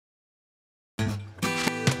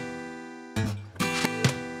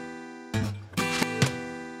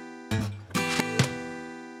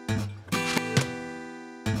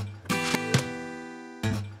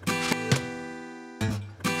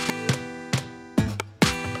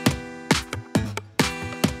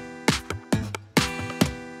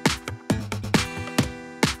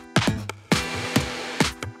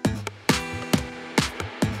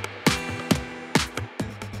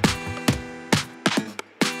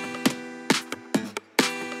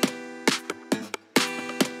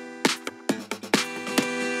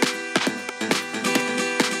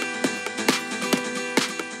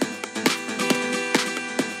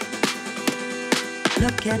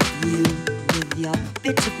Look at you with your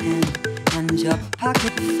bitter pen and your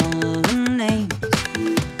pocket full of names.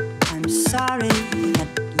 I'm sorry that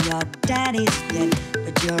your daddy's dead,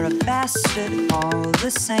 but you're a bastard all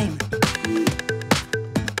the same.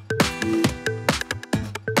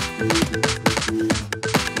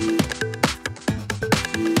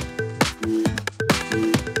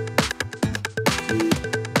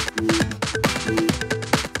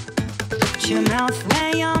 Put your mouth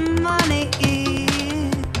where your money is.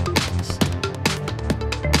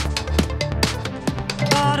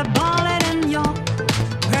 Put a bullet in your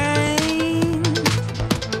brain.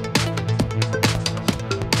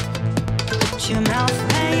 Put your mouth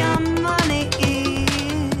where your money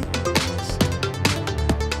is.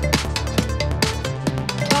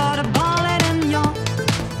 Put a bullet in your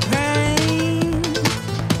brain.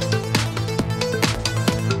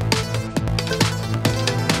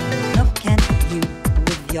 Look at you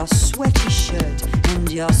with your sweaty shirt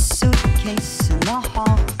and your suitcase in the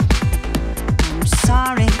hall. I'm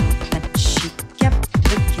sorry that she kept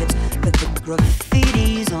the kids with the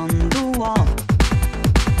graffitis on the wall.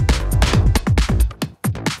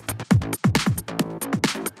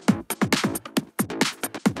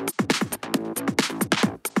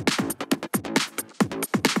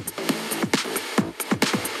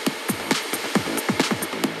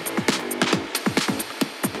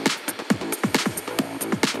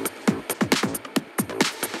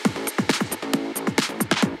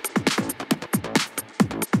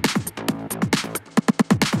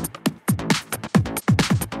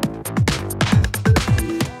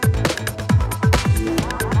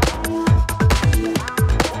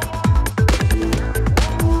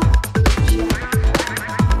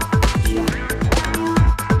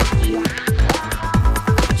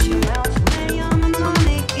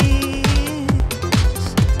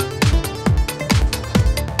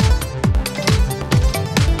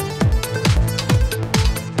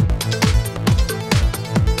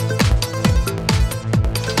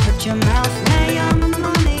 Put your mouth where your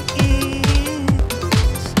money is.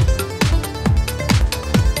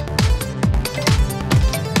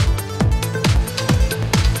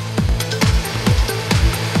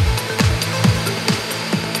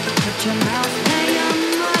 Put your mouth where your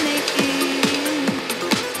money is.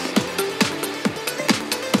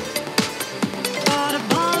 Put a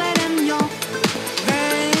bullet in your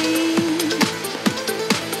brain.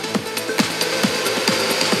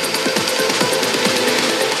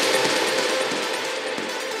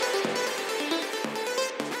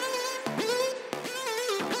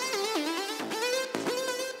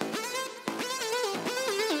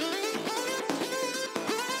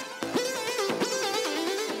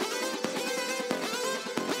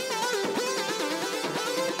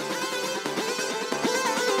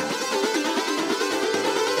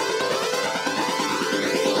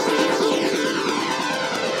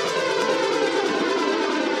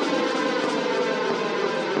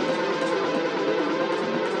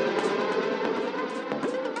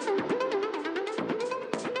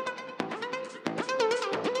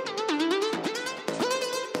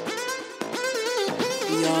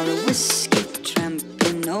 You're a whiskey tramp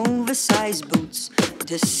in oversized boots,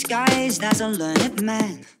 disguised as a learned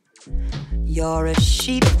man. You're a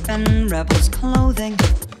sheep in rebel's clothing.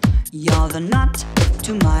 You're the nut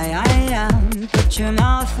to my I am. Put your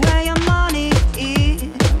mouth where your money is.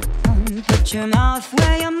 Put your mouth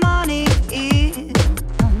where your money is.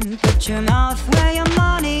 Put your mouth where your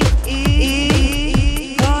money is.